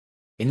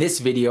In this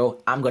video,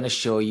 I'm going to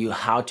show you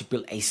how to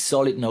build a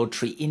solid node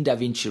tree in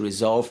Davinci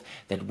Resolve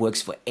that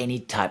works for any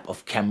type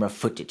of camera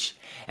footage.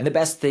 And the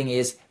best thing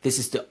is, this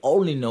is the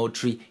only node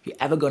tree you're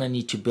ever going to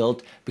need to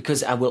build,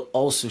 because I will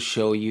also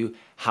show you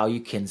how you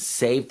can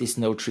save this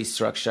node tree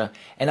structure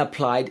and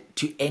apply it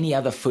to any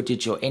other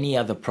footage or any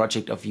other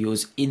project of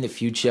yours in the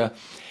future.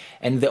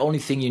 And the only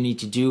thing you need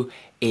to do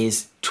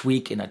is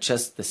tweak and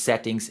adjust the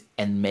settings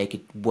and make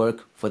it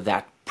work for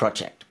that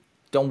project.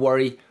 Don't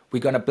worry. We're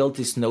going to build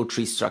this node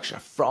tree structure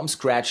from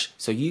scratch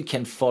so you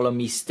can follow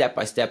me step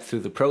by step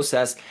through the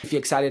process. If you're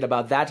excited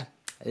about that,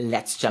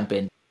 let's jump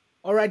in.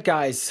 All right,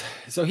 guys,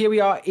 so here we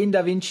are in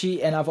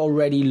Davinci and I've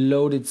already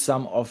loaded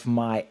some of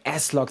my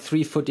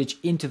S-Log3 footage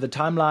into the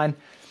timeline.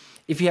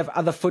 If you have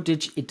other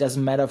footage, it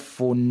doesn't matter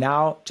for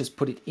now, just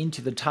put it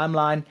into the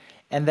timeline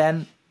and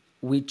then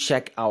we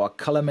check our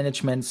color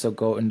management. So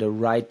go in the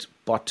right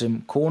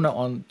bottom corner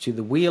onto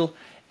the wheel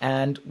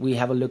and we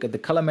have a look at the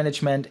color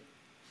management.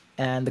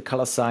 And the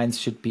color science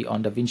should be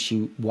on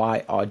Davinci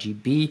Y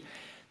RGB.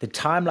 The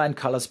timeline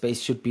color space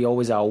should be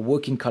always our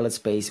working color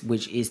space,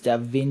 which is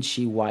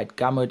Davinci White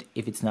Gamut.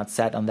 If it's not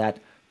set on that,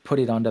 put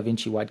it on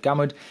Davinci White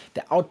Gamut.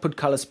 The output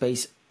color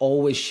space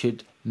always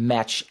should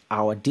match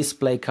our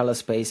display color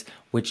space,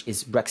 which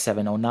is Rec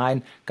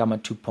 709,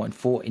 Gamut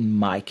 2.4 in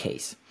my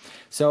case.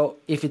 So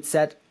if it's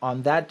set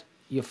on that,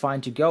 you're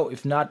fine to go.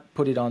 If not,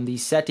 put it on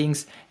these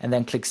settings and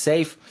then click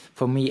Save.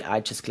 For me,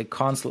 I just click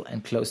Cancel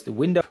and close the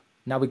window.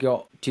 Now we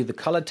go to the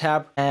color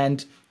tab,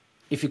 and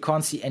if you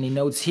can't see any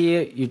nodes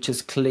here, you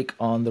just click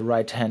on the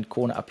right hand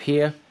corner up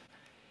here.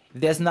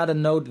 If there's not a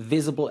node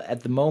visible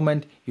at the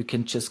moment, you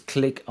can just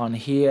click on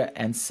here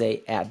and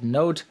say add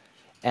node,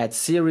 add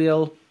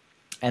serial,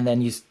 and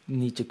then you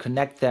need to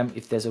connect them.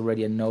 If there's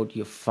already a node,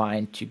 you're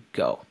fine to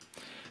go.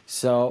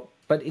 So,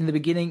 but in the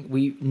beginning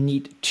we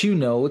need two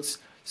nodes,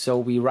 so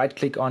we right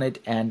click on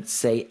it and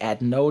say add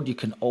node. You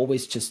can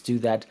always just do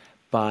that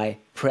by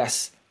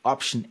press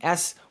Option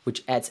S,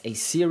 which adds a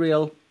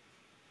serial.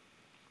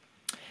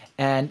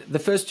 And the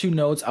first two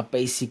nodes are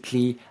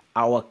basically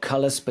our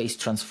color space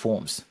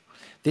transforms.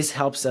 This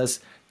helps us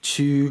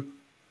to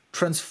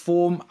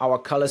transform our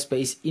color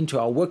space into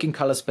our working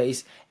color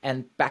space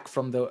and back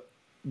from the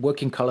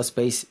working color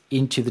space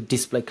into the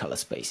display color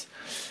space.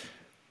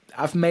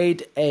 I've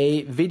made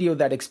a video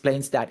that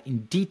explains that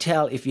in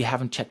detail. If you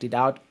haven't checked it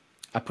out,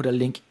 I put a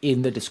link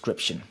in the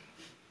description.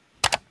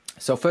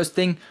 So first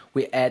thing,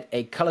 we add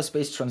a color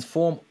space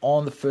transform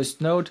on the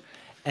first node,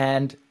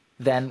 and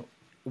then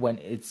when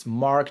it's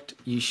marked,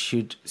 you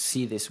should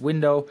see this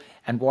window.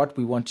 And what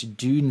we want to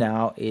do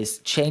now is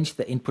change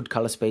the input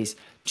color space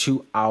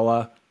to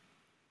our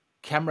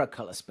camera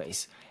color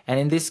space. And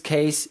in this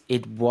case,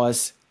 it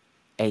was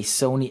a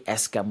Sony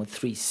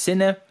S-Gamut3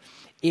 Cine.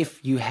 If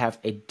you have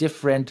a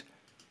different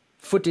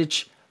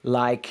footage,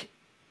 like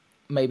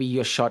maybe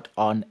you're shot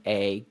on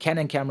a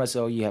Canon camera,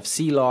 so you have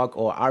C-Log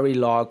or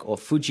ARRI-Log or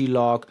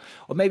Fuji-Log,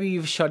 or maybe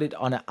you've shot it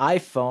on an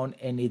iPhone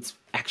and it's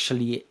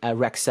actually a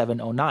Rec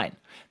 709.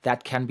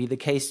 That can be the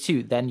case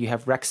too. Then you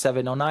have Rec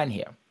 709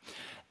 here.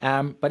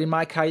 But in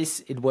my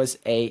case, it was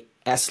a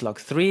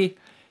S-Log3,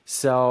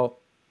 so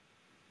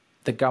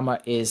the gamma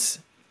is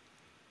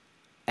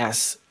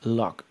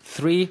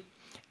S-Log3,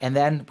 and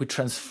then we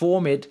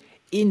transform it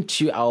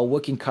into our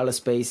working color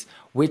space,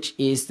 which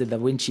is the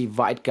Davinci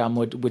White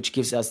Gamut, which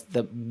gives us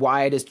the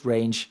widest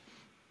range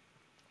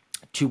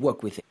to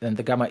work with. And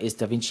the gamma is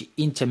Davinci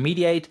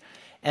Intermediate.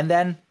 And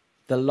then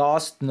the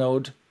last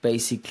node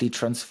basically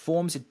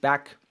transforms it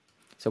back.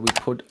 So we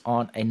put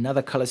on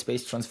another color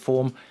space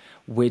transform,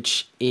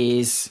 which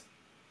is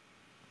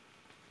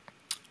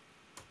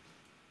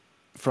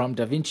from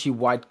Davinci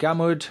White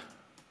Gamut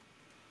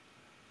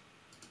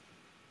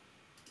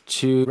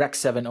to Rec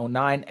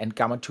 709 and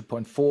Gamma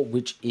 2.4,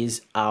 which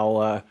is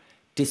our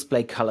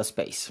display color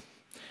space.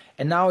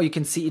 And now you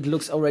can see it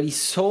looks already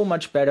so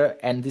much better,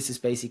 and this is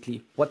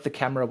basically what the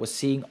camera was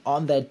seeing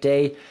on that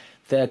day.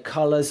 The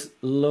colors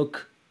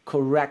look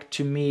correct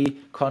to me,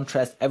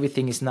 contrast,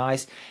 everything is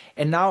nice.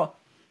 And now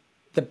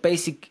the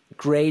basic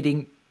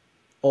grading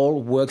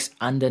all works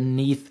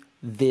underneath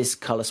this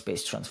color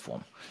space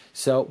transform.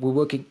 So we're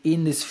working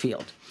in this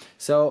field.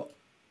 So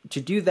to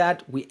do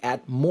that, we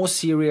add more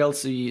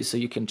serials, so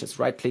you can just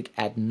right click,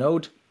 add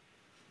node,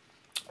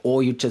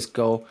 or you just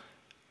go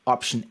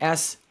Option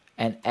S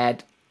and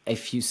add a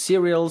few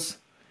serials.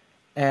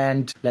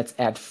 And let's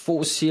add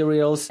 4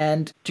 serials.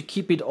 And to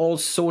keep it all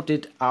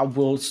sorted, I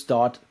will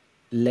start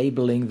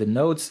labeling the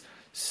nodes.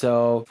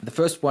 So the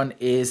first one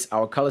is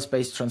our color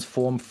space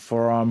transform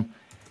from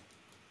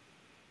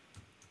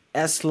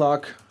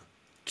S-Log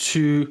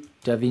to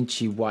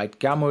Davinci White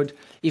Gamut.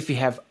 If you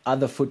have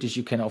other footage,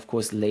 you can of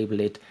course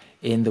label it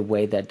in the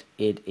way that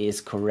it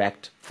is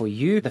correct for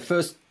you. The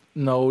first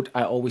node,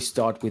 I always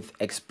start with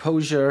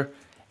exposure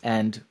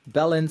and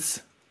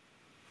balance,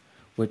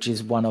 which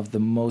is one of the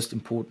most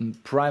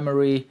important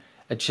primary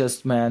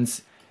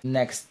adjustments.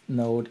 Next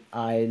node,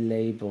 I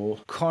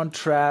label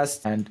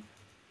contrast and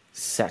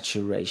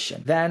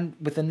saturation. Then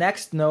with the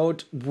next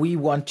node, we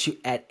want to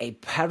add a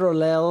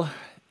parallel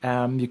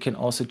You can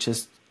also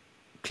just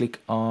click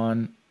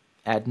on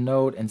add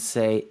node and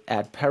say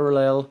add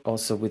parallel,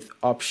 also with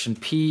option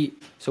P.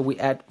 So we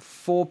add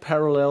 4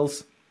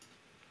 parallels.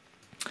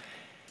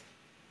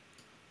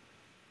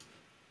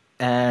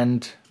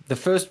 And the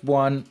first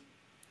one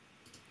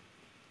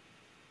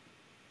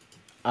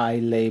I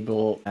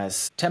label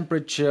as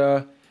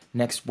temperature.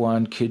 Next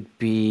one could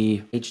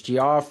be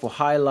HDR for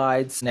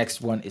highlights.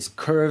 Next one is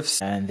curves,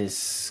 and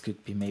this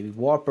could be maybe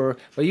Warper,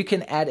 but you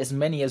can add as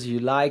many as you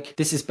like.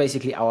 This is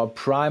basically our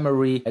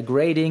primary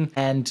grading,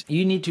 and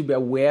you need to be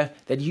aware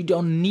that you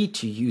don't need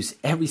to use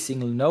every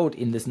single node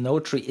in this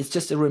node tree. It's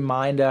just a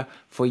reminder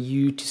for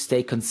you to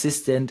stay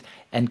consistent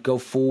and go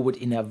forward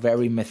in a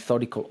very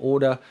methodical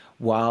order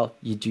while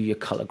you do your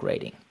color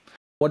grading.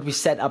 What we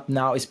set up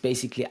now is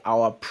basically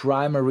our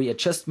primary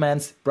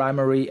adjustments.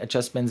 Primary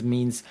adjustments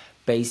means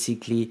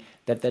basically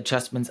that the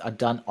adjustments are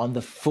done on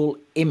the full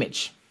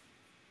image.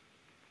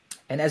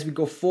 And as we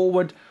go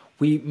forward,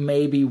 we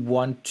maybe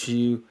want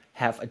to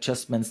have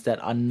adjustments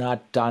that are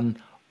not done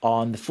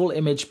on the full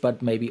image,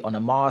 but maybe on a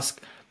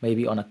mask,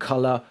 maybe on a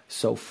color,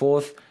 so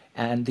forth.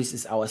 And this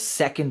is our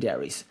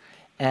secondaries.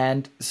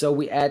 And so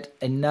we add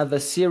another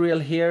serial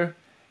here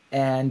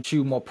and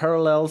 2 more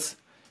parallels.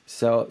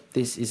 So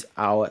this is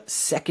our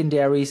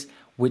secondaries,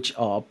 which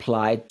are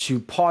applied to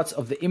parts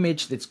of the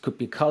image. This could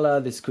be color,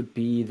 this could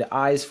be the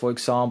eyes, for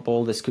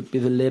example, this could be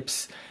the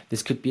lips,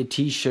 this could be a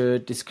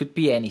t-shirt, this could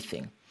be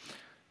anything.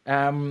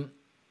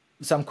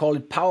 Some call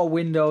it power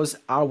windows.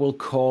 I will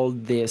call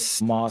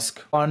this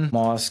mask 1,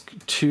 mask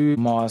 2,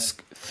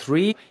 mask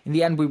 3. In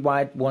the end, we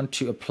might want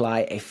to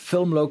apply a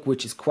film look,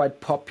 which is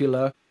quite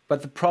popular.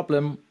 But the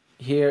problem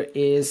here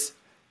is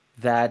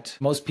that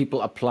most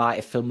people apply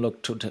a film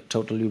look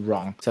totally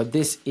wrong. So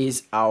this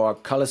is our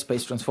color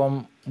space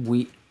transform.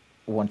 We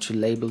want to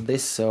label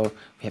this, so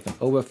we have an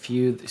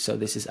overview. So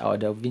this is our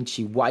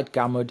Davinci white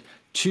gamut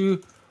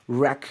to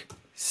Rec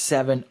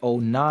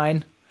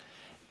 709.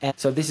 And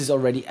so this is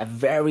already a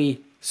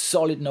very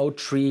solid node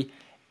tree.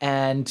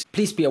 And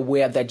please be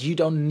aware that you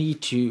don't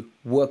need to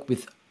work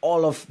with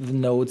all of the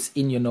nodes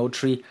in your node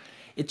tree.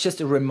 It's just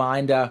a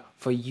reminder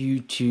for you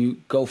to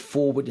go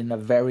forward in a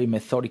very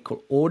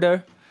methodical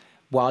order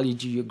while you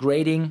do your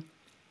grading.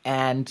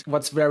 And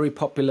what's very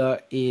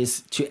popular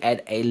is to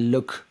add a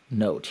look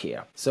node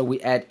here. So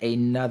we add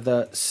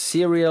another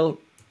serial.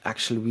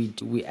 Actually,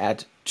 we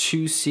add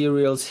 2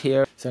 serials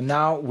here. So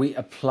now we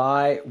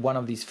apply one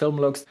of these film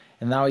looks,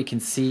 and now you can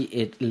see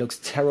it looks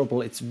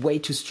terrible. It's way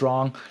too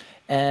strong.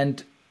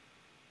 And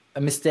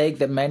a mistake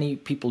that many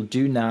people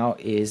do now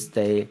is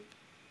they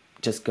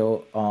just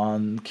go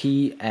on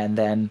key and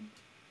then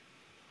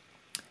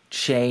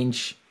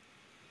change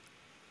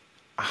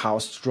how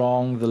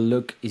strong the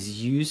look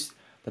is used,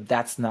 but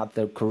that's not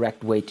the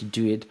correct way to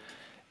do it.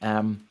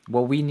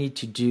 What we need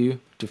to do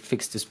to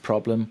fix this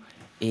problem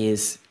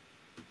is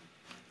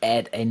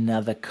add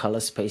another color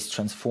space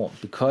transform,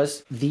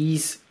 because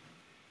these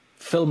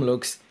film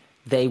looks,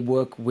 they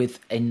work with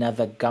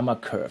another gamma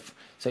curve.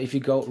 So if you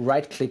go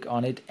right click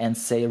on it and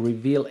say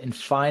reveal in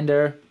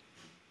Finder,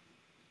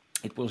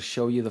 it will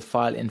show you the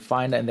file in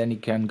Finder, and then you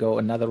can go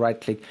another right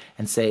click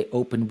and say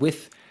open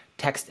with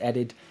text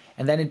edit.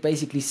 And then it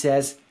basically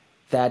says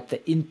that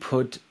the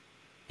input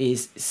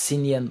is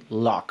Sinian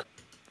lock.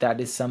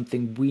 That is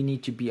something we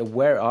need to be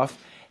aware of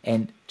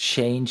and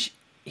change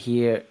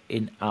here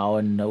in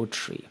our node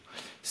tree.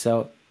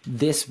 So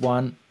this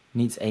one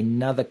needs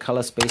another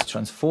color space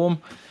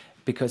transform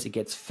because it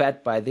gets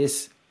fed by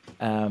this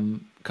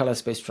color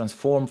space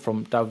transform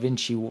from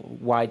Davinci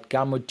white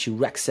gamut to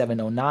Rec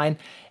 709.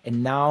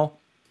 And now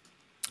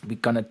we're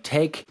gonna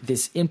take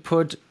this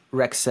input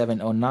Rec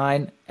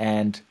 709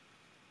 and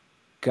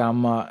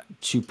gamma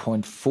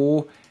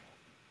 2.4,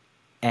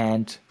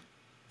 and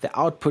the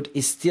output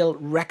is still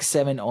Rec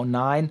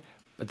 709,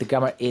 but the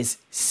gamma is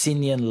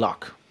Sinian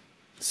lock.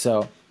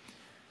 So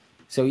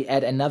we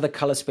add another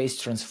color space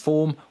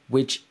transform,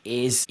 which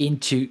is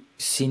into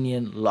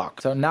Sinian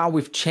lock. So now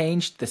we've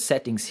changed the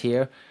settings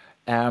here,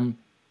 and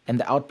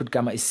the output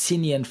gamma is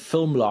Sinian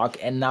film lock,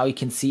 and now you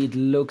can see it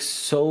looks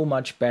so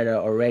much better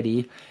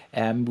already.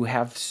 We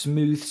have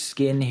smooth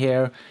skin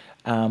here.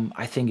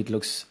 I think it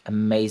looks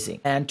amazing.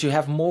 And to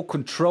have more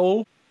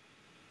control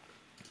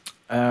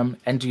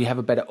and to have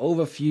a better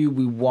overview,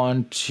 we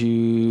want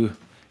to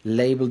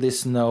label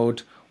this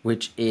node,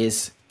 which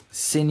is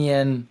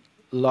Sinian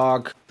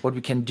log. What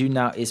we can do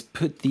now is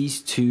put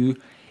these 2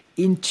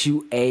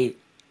 into a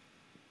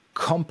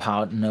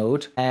compound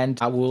node, and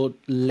I will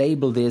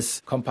label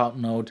this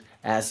compound node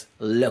as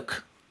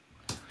look.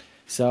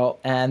 So,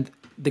 and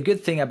the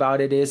good thing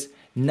about it is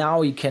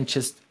now you can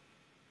just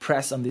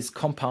press on this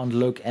compound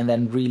look and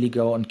then really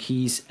go on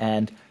keys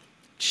and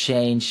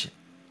change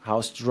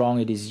how strong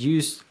it is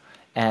used.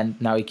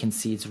 And now you can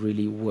see it's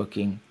really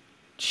working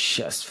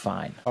just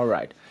fine. All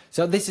right,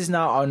 so this is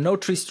now our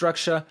node tree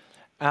structure.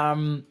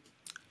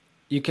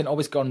 You can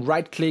always go on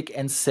right click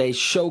and say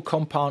show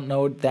compound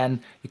node,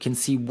 then you can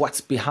see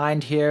what's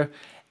behind here.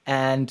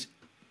 And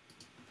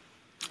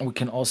we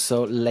can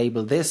also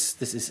label this.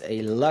 This is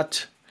a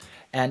LUT.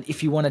 And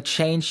if you want to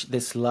change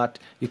this LUT,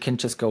 you can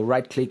just go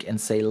right click and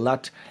say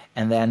LUT,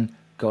 and then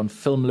go on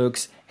film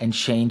looks and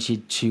change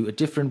it to a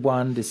different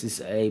one. This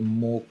is a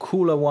more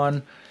cooler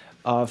one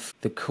of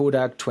the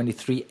Kodak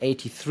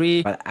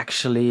 2383. I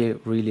actually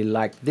really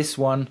like this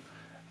one.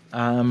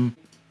 To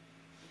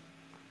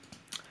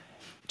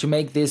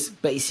make this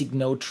basic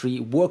node tree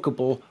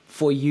workable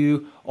for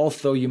you,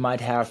 although you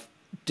might have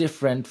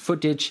different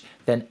footage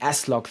than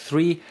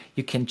S-Log3,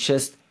 you can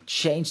just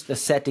change the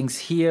settings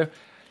here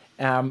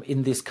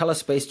in this color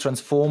space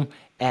transform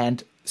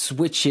and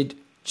switch it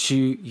to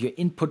your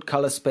input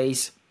color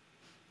space,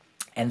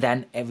 and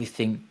then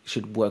everything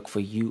should work for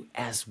you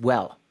as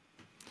well.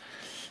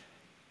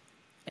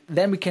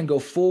 Then we can go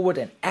forward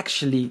and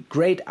actually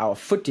grade our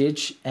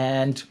footage.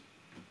 And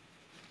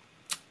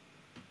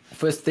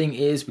first thing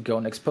is we go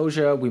on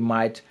exposure. We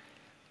might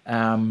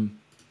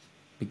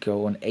we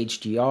go on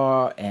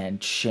HDR and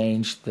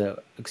change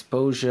the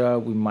exposure.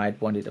 We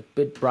might want it a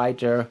bit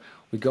brighter.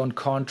 We go on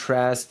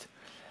contrast.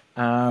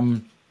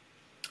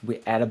 We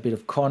add a bit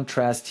of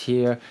contrast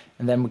here,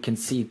 and then we can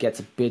see it gets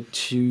a bit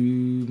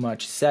too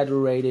much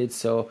saturated,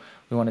 so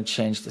we want to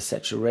change the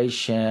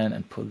saturation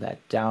and pull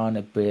that down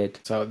a bit.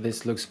 So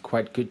this looks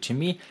quite good to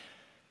me.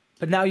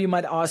 But now you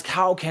might ask,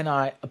 how can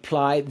I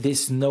apply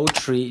this node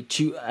tree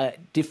to a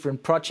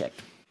different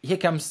project? Here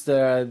comes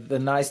the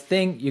nice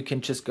thing. You can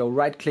just go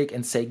right click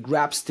and say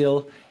grab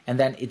still, and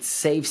then it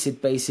saves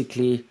it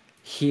basically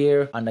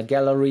here on the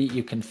gallery.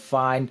 You can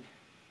find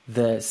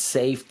the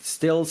saved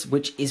stills,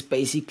 which is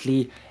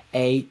basically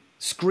a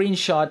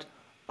screenshot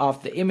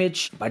of the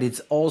image, but it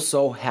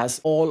also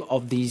has all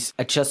of these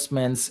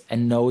adjustments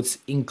and nodes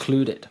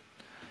included.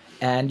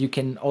 And you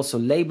can also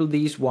label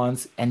these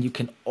ones, and you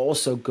can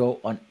also go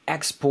on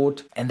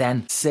export and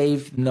then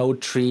save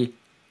node tree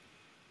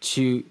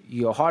to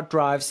your hard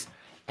drives,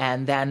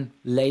 and then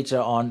later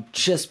on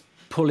just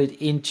pull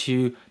it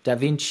into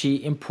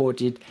Davinci,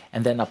 import it,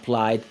 and then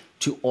apply it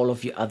to all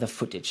of your other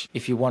footage.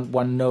 If you want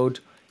one node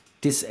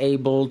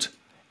disabled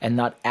and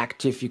not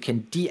active, you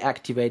can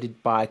deactivate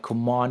it by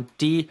Command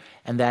D,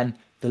 and then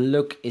the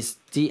look is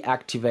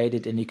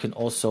deactivated, and you can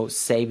also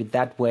save it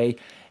that way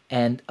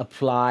and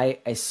apply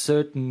a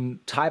certain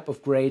type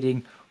of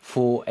grading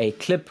for a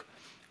clip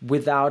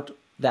without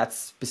that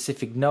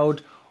specific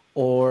node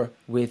or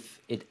with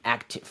it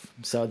active.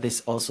 So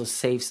this also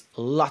saves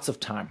lots of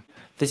time.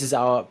 This is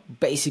our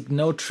basic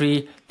node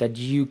tree that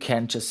you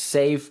can just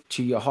save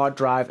to your hard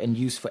drive and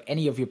use for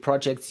any of your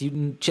projects.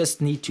 You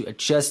just need to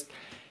adjust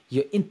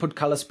your input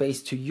color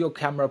space to your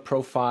camera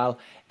profile,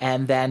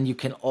 and then you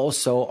can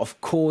also,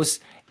 of course,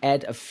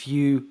 add a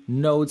few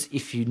nodes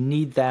if you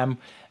need them.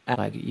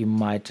 Like you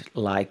might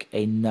like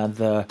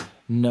another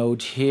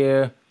node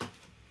here,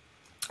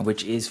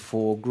 which is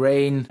for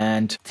grain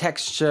and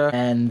texture,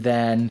 and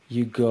then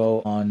you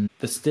go on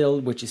the still,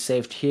 which is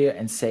saved here,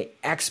 and say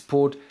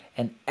export,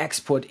 and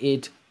export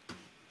it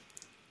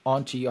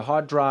onto your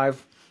hard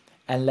drive,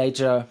 and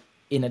later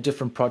in a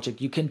different project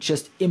you can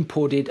just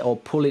import it or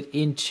pull it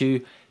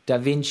into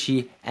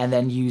Davinci and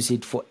then use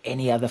it for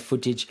any other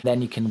footage.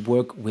 Then you can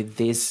work with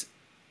this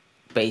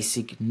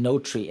basic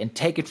node tree and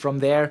take it from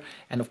there,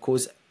 and of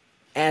course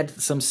add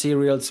some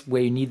serials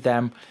where you need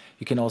them.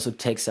 You can also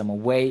take some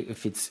away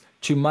if it's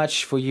too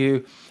much for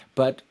you,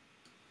 but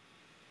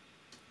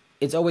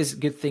it's always a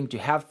good thing to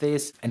have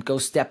this and go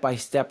step by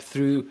step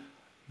through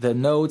the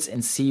nodes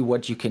and see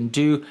what you can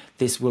do.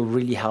 This will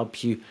really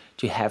help you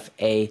to have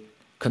a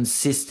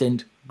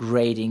consistent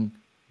grading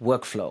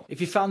workflow. If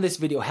you found this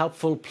video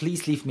helpful,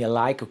 please leave me a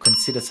like or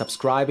consider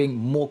subscribing.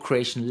 More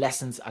creation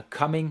lessons are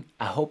coming.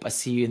 I hope I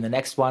see you in the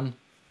next one.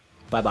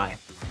 Bye bye.